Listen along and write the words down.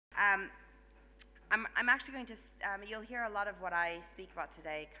Um, I'm actually going to, you'll hear a lot of what I speak about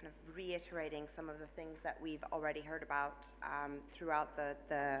today, kind of reiterating some of the things that we've already heard about throughout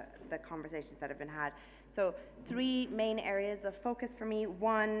the conversations that have been had. So 3 main areas of focus for me.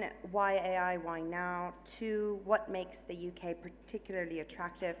 1, why AI, why now? 2, what makes the UK particularly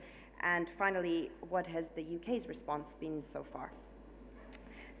attractive? And finally, what has the UK's response been so far?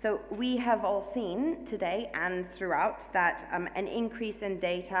 So we have all seen today and throughout that an increase in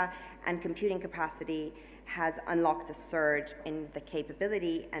data and computing capacity has unlocked a surge in the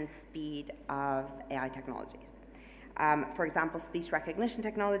capability and speed of AI technologies. For example, speech recognition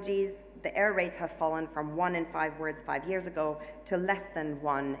technologies, the error rates have fallen from 1 in 5 words 5 years ago to less than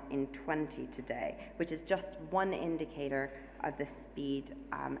 1 in 20 today, which is just one indicator of the speed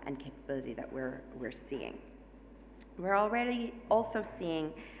and capability that we're seeing. We're already also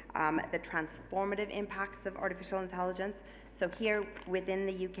seeing the transformative impacts of artificial intelligence. So here within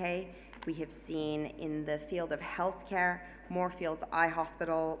the UK, we have seen in the field of healthcare, Moorfields Eye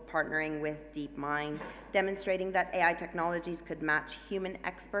Hospital partnering with DeepMind, demonstrating that AI technologies could match human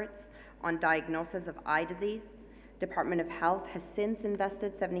experts on diagnosis of eye disease. Department of Health has since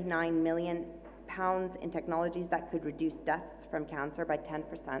invested £79 million in technologies that could reduce deaths from cancer by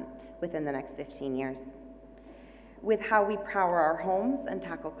 10% within the next 15 years. With how we power our homes and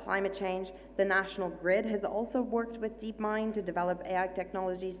tackle climate change, the National Grid has also worked with DeepMind to develop AI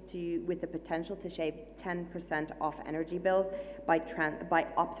technologies with the potential to shave 10% off energy bills by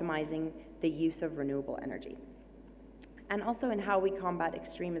optimizing the use of renewable energy. And also in how we combat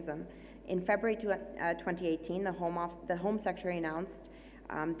extremism. In February 2018, the Home Secretary announced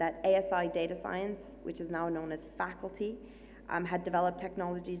that ASI Data Science, which is now known as Faculty, had developed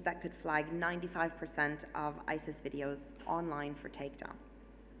technologies that could flag 95% of ISIS videos online for takedown.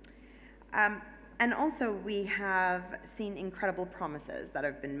 And also we have seen incredible promises that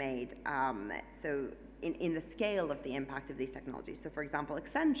have been made in the scale of the impact of these technologies. So for example,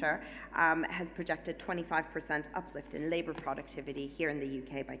 Accenture has projected 25% uplift in labor productivity here in the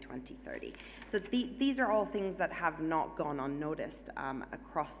UK by 2030. So these are all things that have not gone unnoticed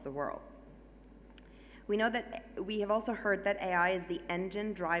across the world. We know that we have also heard that AI is the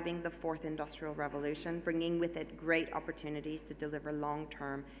engine driving the 4th industrial revolution, bringing with it great opportunities to deliver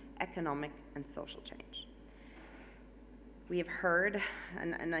long-term economic and social change. We have heard,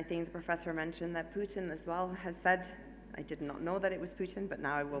 and I think the professor mentioned that Putin as well has said, I did not know that it was Putin, but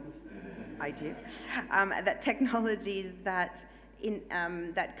now I do, that technologies that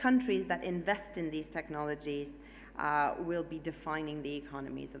countries that invest in these technologies will be defining the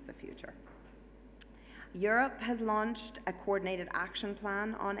economies of the future. Europe has launched a coordinated action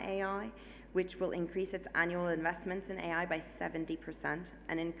plan on AI, which will increase its annual investments in AI by 70%,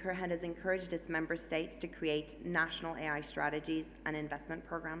 and has encouraged its member states to create national AI strategies and investment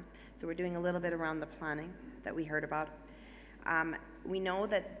programs. So we're doing a little bit around the planning that we heard about. We know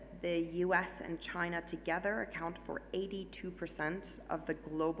that the US and China together account for 82% of the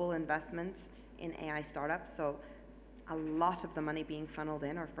global investment in AI startups, so a lot of the money being funneled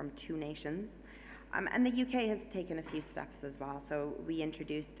in are from 2 nations. And the UK has taken a few steps as well. So we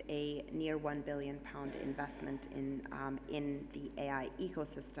introduced a near £1 billion investment in the AI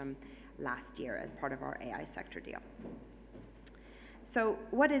ecosystem last year as part of our AI sector deal. So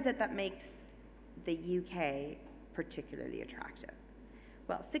what is it that makes the UK particularly attractive?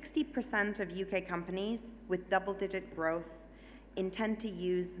 Well, 60% of UK companies with double-digit growth intend to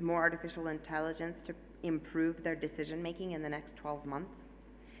use more artificial intelligence to improve their decision-making in the next 12 months.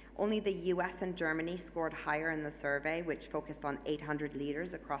 Only the US and Germany scored higher in the survey, which focused on 800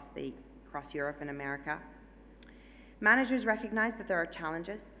 leaders across Europe and America. Managers recognize that there are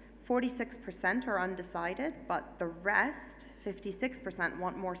challenges. 46% are undecided, but the rest, 56%,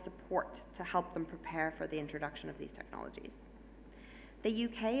 want more support to help them prepare for the introduction of these technologies. The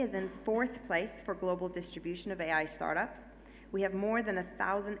UK is in 4th place for global distribution of AI startups. We have more than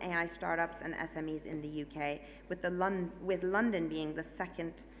 1,000 AI startups and SMEs in the UK, with London being the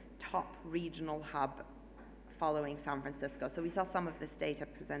 2nd top regional hub following San Francisco. So we saw some of this data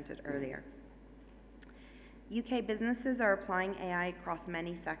presented earlier. UK businesses are applying AI across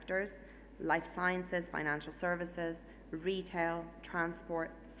many sectors: life sciences, financial services, retail, transport,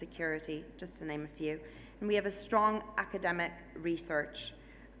 security, just to name a few. And we have a strong academic research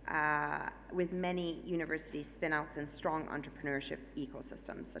with many universities spin-outs and strong entrepreneurship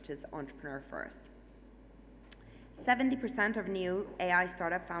ecosystems, such as Entrepreneur First. 70% of new AI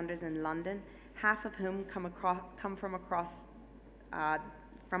startup founders in London, half of whom come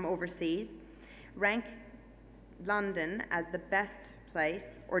from overseas, rank London as the best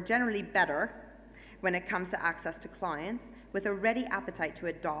place, or generally better, when it comes to access to clients, with a ready appetite to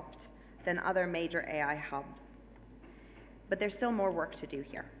adopt than other major AI hubs. But there's still more work to do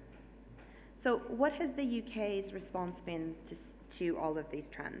here. So what has the UK's response been to all of these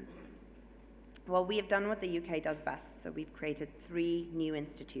trends? Well, we have done what the UK does best, so we've created 3 new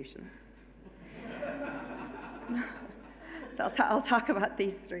institutions. So I'll talk about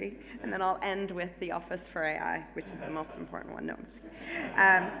these 3, and then I'll end with the Office for AI, which is the most important one. No, I'm just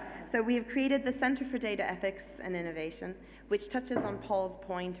kidding. So we have created the Centre for Data Ethics and Innovation, which touches on Paul's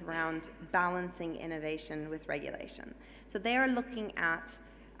point around balancing innovation with regulation. So they are looking at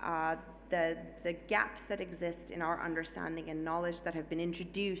the gaps that exist in our understanding and knowledge that have been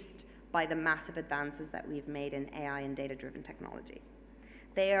introduced by the massive advances that we've made in AI and data-driven technologies.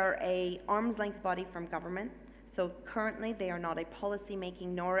 They are an arm's length body from government. So currently they are not a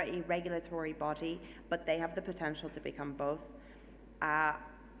policy-making nor a regulatory body, but they have the potential to become both.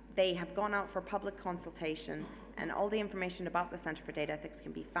 They have gone out for public consultation, and all the information about the Centre for Data Ethics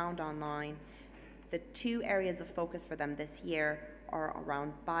can be found online. The 2 areas of focus for them this year are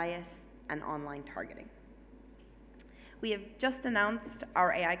around bias and online targeting. We have just announced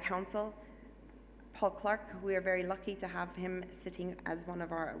our AI Council. Paul Clark, we are very lucky to have him sitting as one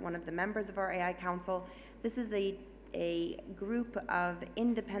of the members of our AI Council. This is a group of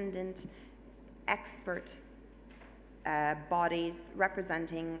independent expert bodies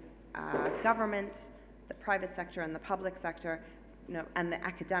representing government, the private sector and the public sector, and the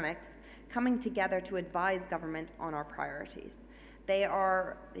academics, coming together to advise government on our priorities. They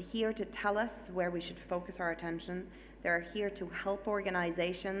are here to tell us where we should focus our attention. They're here to help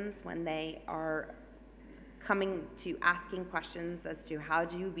organizations when they are coming to asking questions as to how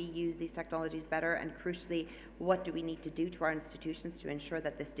do we use these technologies better, and crucially, what do we need to do to our institutions to ensure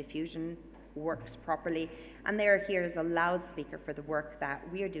that this diffusion works properly. And they are here as a loudspeaker for the work that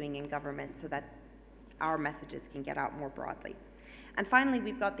we are doing in government so that our messages can get out more broadly. And finally,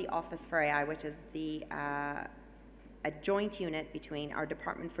 we've got the Office for AI, which is a joint unit between our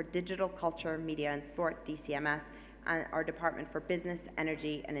Department for Digital Culture, Media and Sport, DCMS, and our Department for Business,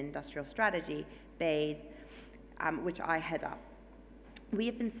 Energy and Industrial Strategy, BEIS, which I head up. We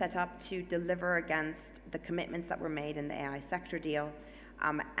have been set up to deliver against the commitments that were made in the AI sector deal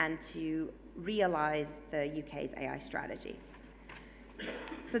and to realize the UK's AI strategy.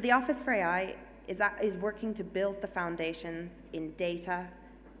 So the Office for AI is working to build the foundations in data,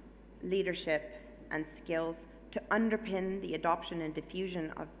 leadership and skills to underpin the adoption and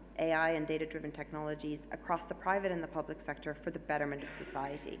diffusion of AI and data-driven technologies across the private and the public sector for the betterment of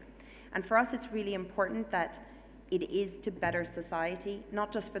society. And for us, it's really important that it is to better society,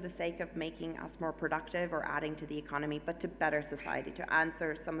 not just for the sake of making us more productive or adding to the economy, but to better society, to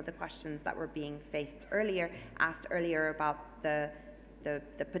answer some of the questions that were being asked earlier about the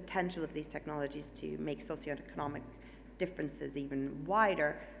potential of these technologies to make socioeconomic differences even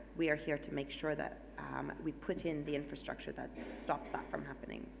wider. We are here to make sure that we put in the infrastructure that stops that from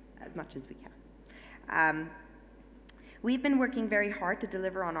happening as much as we can. We've been working very hard to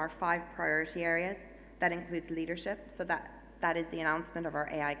deliver on our 5 priority areas. That includes leadership, so that is the announcement of our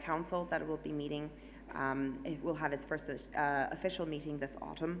AI Council that will be meeting. It will have its first official meeting this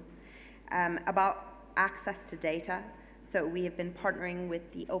autumn. About access to data, so we have been partnering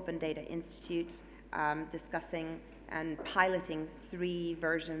with the Open Data Institute, discussing and piloting 3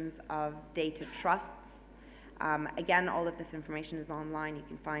 versions of data trusts. Again, all of this information is online. You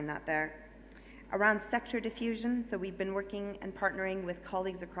can find that there. Around sector diffusion, so we've been working and partnering with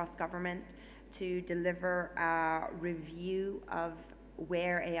colleagues across government to deliver a review of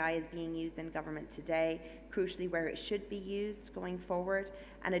where AI is being used in government today, crucially where it should be used going forward,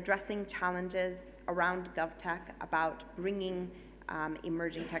 and addressing challenges around GovTech about bringing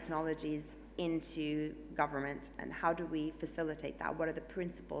emerging technologies into government, and how do we facilitate that? What are the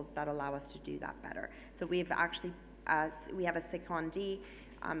principles that allow us to do that better? So we've actually, we have a secondee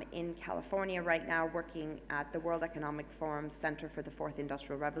in California right now working at the World Economic Forum's Center for the Fourth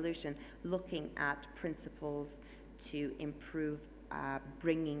Industrial Revolution, looking at principles to improve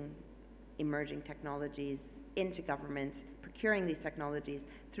bringing emerging technologies into government, procuring these technologies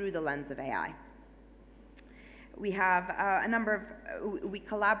through the lens of AI. We have a number of, we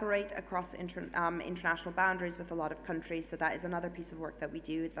collaborate across international boundaries with a lot of countries, so that is another piece of work that we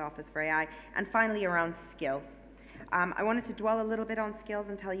do at the Office for AI. And finally, around skills. I wanted to dwell a little bit on skills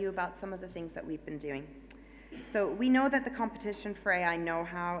and tell you about some of the things that we've been doing. So we know that the competition for AI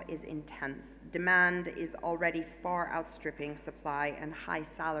know-how is intense. Demand is already far outstripping supply, and high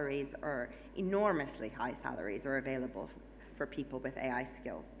salaries, or enormously high salaries, are available for people with AI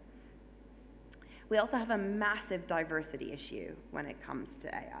skills. We also have a massive diversity issue when it comes to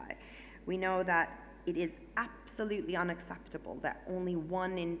AI. We know that it is absolutely unacceptable that only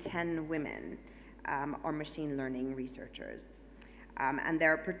 1 in 10 women are machine learning researchers. And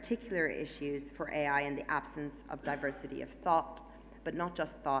there are particular issues for AI in the absence of diversity of thought, but not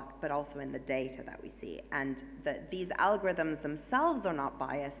just thought, but also in the data that we see. And these algorithms themselves are not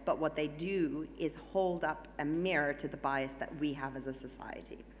biased, but what they do is hold up a mirror to the bias that we have as a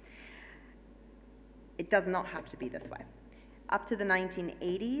society. It does not have to be this way. Up to the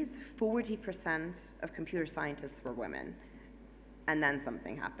 1980s, 40% of computer scientists were women, and then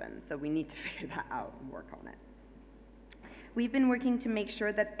something happened. So we need to figure that out and work on it. We've been working to make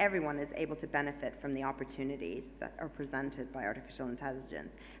sure that everyone is able to benefit from the opportunities that are presented by artificial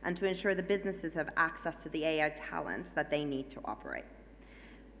intelligence, and to ensure the businesses have access to the AI talents that they need to operate.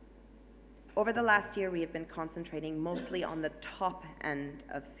 Over the last year, we have been concentrating mostly on the top end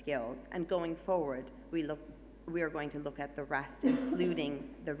of skills, and going forward, we are going to look at the rest, including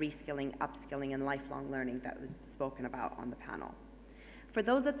the reskilling, upskilling, and lifelong learning that was spoken about on the panel. For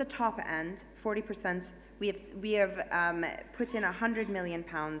those at the top end, 40%, we have put in £100 million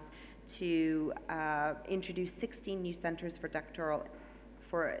to introduce 16 new centres for doctoral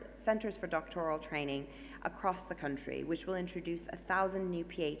training across the country, which will introduce 1,000 new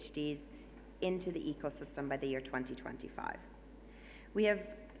PhDs into the ecosystem by the year 2025. We have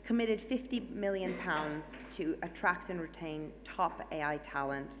committed £50 million to attract and retain top AI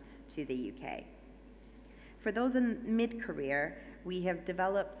talent to the UK. For those in mid-career, we have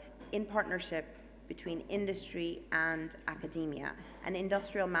developed, in partnership between industry and academia, an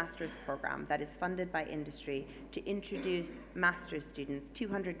industrial master's program that is funded by industry to introduce master's students,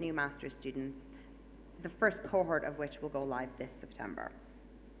 200 new master's students, the first cohort of which will go live this September.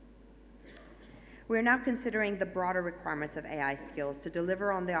 We're now considering the broader requirements of AI skills to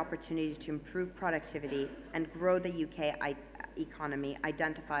deliver on the opportunity to improve productivity and grow the UK economy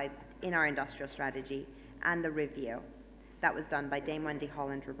identified in our industrial strategy and the review that was done by Dame Wendy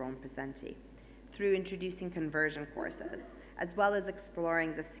Holland Rabone Pesenti, through introducing conversion courses, as well as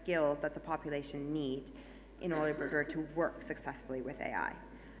exploring the skills that the population need in order to work successfully with AI.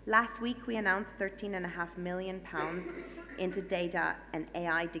 Last week, we announced £13.5 million into data and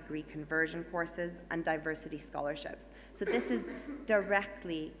AI degree conversion courses and diversity scholarships. So this is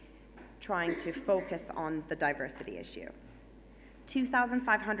directly trying to focus on the diversity issue.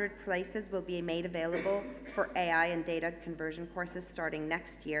 2,500 places will be made available for AI and data conversion courses starting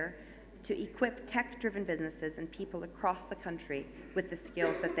next year to equip tech-driven businesses and people across the country with the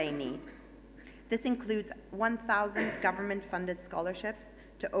skills that they need. This includes 1,000 government-funded scholarships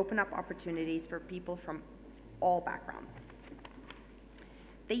to open up opportunities for people from all backgrounds.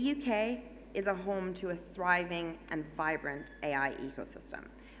 The UK is a home to a thriving and vibrant AI ecosystem,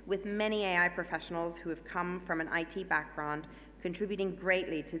 with many AI professionals who have come from an IT background contributing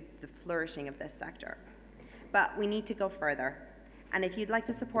greatly to the flourishing of this sector. But we need to go further. And if you'd like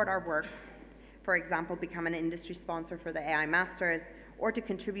to support our work, for example, become an industry sponsor for the AI Masters, or to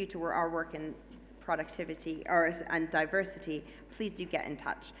contribute to our work in productivity and diversity, please do get in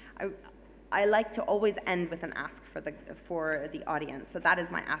touch. I like to always end with an ask for the audience, so that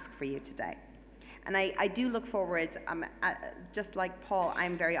is my ask for you today. And I do look forward, just like Paul,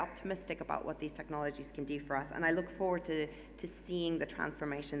 I'm very optimistic about what these technologies can do for us, and I look forward to seeing the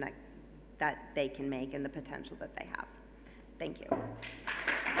transformation that they can make and the potential that they have. Thank you.